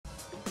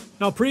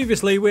Now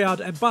previously we had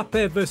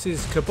MBAPPE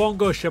versus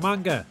Kabongo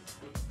Tshimanga.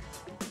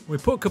 We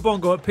put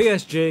Kabongo at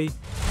PSG,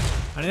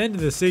 and at the end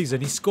of the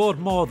season he scored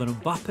more than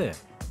MBAPPE.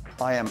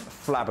 I am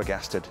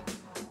flabbergasted.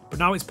 But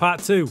now it's part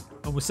 2,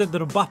 and we're sending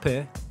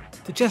MBAPPE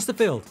to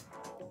Chesterfield.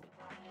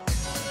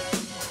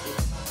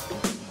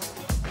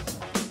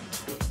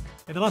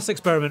 In the last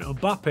experiment,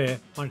 MBAPPE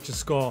managed to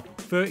score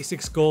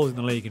 36 goals in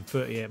the league in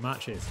 38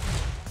 matches.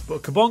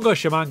 But Kabongo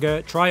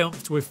Tshimanga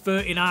triumphed with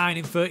 39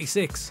 in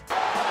 36.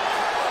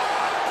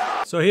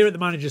 So here at the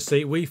manager's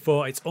seat, we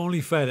thought it's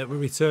only fair that we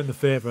return the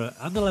favour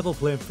and the level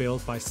playing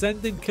field by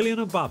sending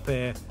Kylian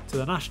MBAPPE to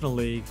the National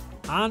League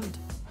and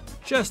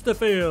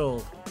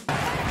Chesterfield. Come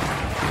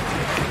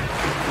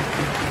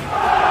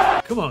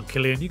on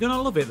Kylian, you're going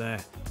to love it there.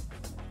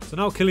 So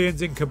now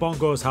Kylian's in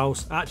Kabongo's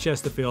house at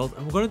Chesterfield,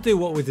 and we're going to do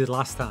what we did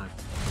last time.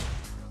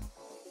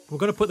 We're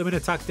going to put them in a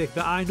tactic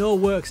that I know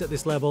works at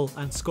this level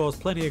and scores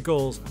plenty of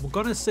goals, and we're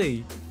going to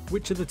see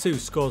which of the two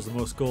scores the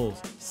most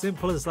goals.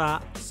 Simple as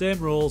that, same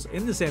rules,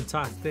 in the same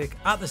tactic,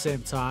 at the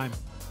same time.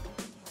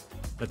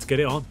 Let's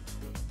get it on.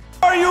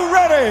 Are you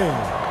ready?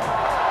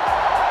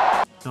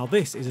 Now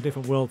this is a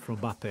different world for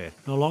MBAPPE.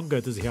 No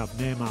longer does he have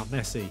Neymar,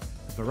 Messi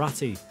and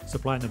Verratti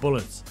supplying the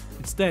bullets.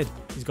 Instead,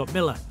 he's got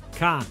Miller,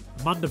 Kahn,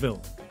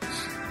 Mandeville.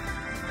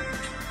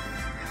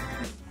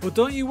 But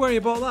don't you worry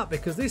about that,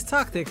 because this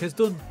tactic has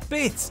done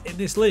bits in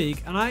this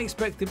league and I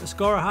expect him to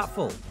score a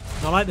hatful.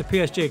 Now, like the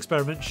PSG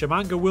experiment,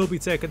 Tshimanga will be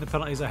taking the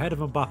penalties ahead of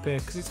MBAPPE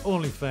because it's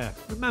only fair.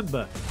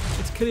 Remember,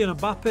 it's Kylian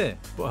MBAPPE,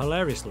 but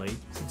hilariously,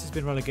 since he's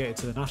been relegated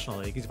to the National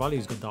League, his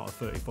value's gone down to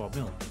 34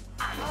 mil.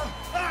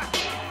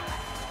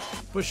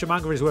 But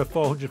Tshimanga is worth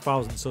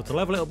 400,000, so to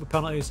level it up with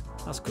penalties,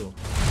 that's cool.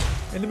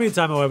 In the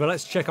meantime, however,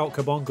 let's check out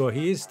Kabongo.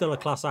 He is still a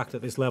class act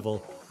at this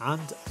level,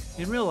 and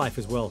in real life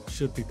as well,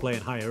 should be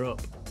playing higher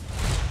up.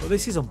 But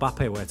this is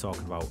MBAPPE we're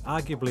talking about,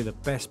 arguably the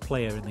best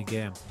player in the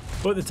game.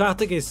 But the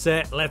tactic is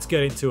set, let's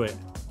get into it.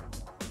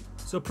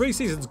 So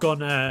pre-season's gone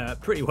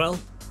pretty well.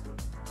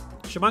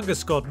 Tshimanga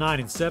scored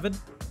 9 in 7,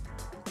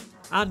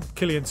 and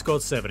Kylian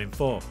scored 7 in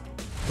 4.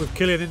 With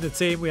Kylian in the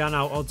team, we are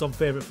now odds-on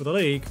favourite for the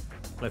league.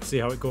 Let's see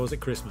how it goes at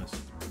Christmas.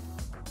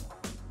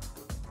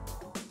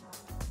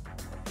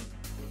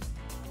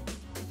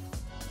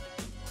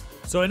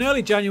 So in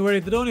early January,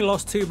 they'd only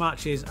lost 2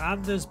 matches,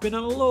 and there's been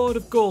a load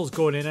of goals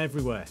going in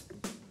everywhere.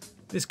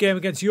 This game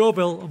against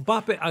Yeovil,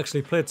 MBAPPE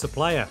actually played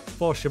supplier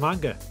for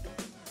Tshimanga.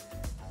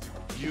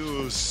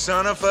 You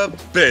son of a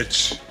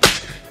bitch.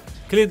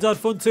 Kylian's had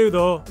fun too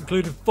though,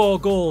 including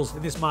 4 goals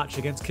in this match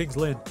against Kings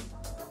Lynn.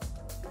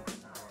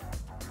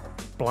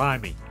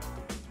 Blimey.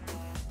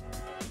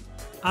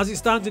 As it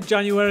stands in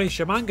January,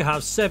 Tshimanga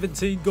has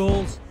 17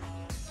 goals,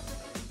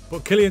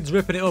 but Kylian's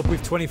ripping it up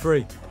with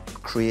 23.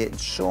 Creating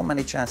so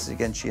many chances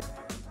against you.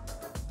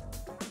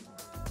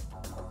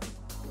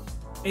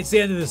 It's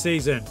the end of the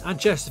season and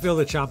Chesterfield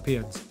are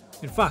champions.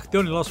 In fact, they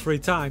only lost 3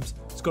 times,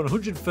 scored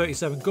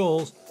 137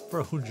 goals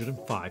for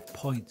 105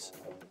 points.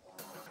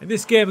 In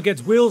this game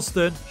against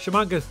Wealdstone,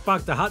 Tshimanga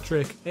bagged a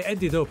hat-trick. It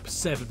ended up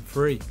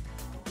 7-3.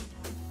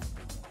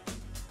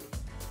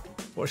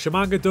 What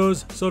Tshimanga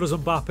does, so does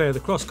MBAPPE. The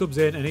cross comes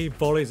in and he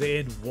volleys it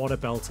in. What a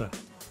belter.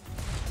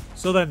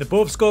 So then, they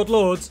both scored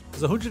loads.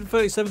 There's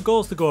 137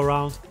 goals to go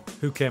around.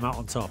 Who came out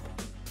on top?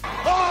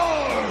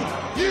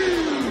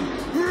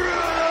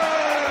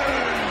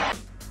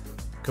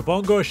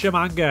 Kabongo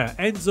Tshimanga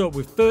ends up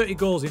with 30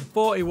 goals in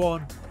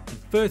 41 and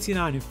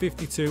 39 in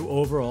 52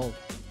 overall.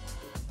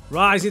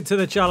 Rising to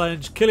the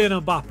challenge,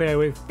 Kylian MBAPPE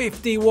with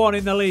 51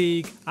 in the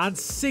league and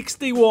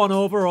 61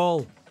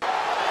 overall.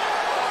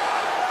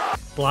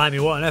 Blimey,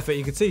 what an effort.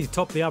 You can see he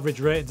topped the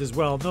average ratings as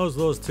well. Knows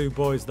those 2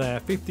 boys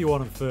there,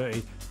 51 and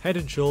 30, head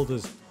and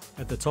shoulders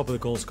at the top of the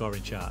goal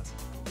scoring charts.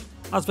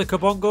 As for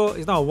Kabongo,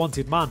 he's now a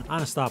wanted man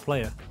and a star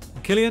player.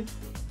 And Kylian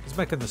is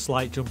making the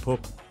slight jump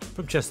up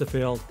from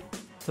Chesterfield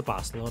to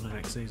Barcelona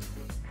next season.